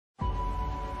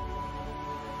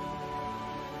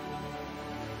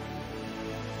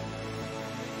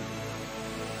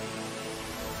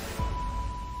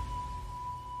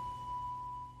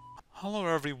Hello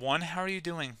everyone, how are you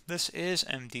doing? This is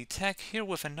MD Tech here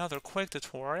with another quick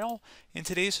tutorial. In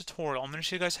today's tutorial, I'm going to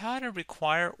show you guys how to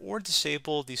require or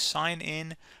disable the sign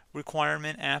in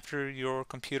requirement after your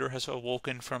computer has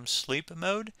awoken from sleep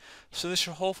mode. So this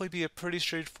should hopefully be a pretty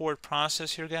straightforward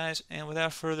process here, guys, and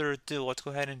without further ado, let's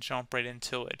go ahead and jump right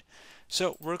into it.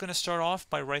 So we're going to start off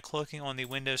by right clicking on the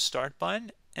Windows Start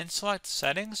button and select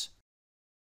Settings.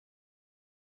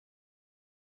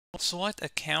 Select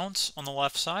Accounts on the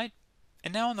left side.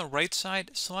 And now on the right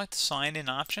side, select Sign In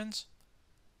Options.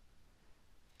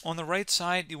 On the right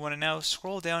side, you want to now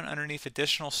scroll down underneath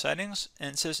Additional Settings,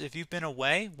 and it says if you've been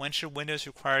away, when should Windows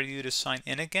require you to sign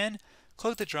in again?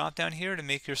 Click the drop down here to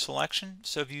make your selection.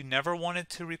 So if you never wanted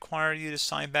to require you to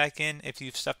sign back in if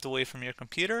you've stepped away from your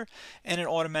computer and it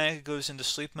automatically goes into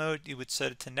sleep mode, you would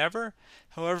set it to never.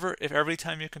 However, if every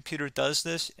time your computer does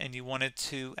this and you wanted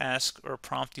to ask or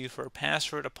prompt you for a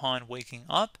password upon waking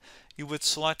up, you would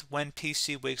select when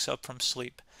PC wakes up from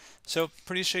sleep. So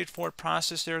pretty straightforward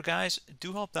process there, guys.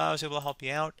 Do hope that I was able to help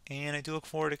you out, and I do look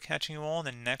forward to catching you all in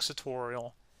the next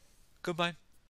tutorial. Goodbye.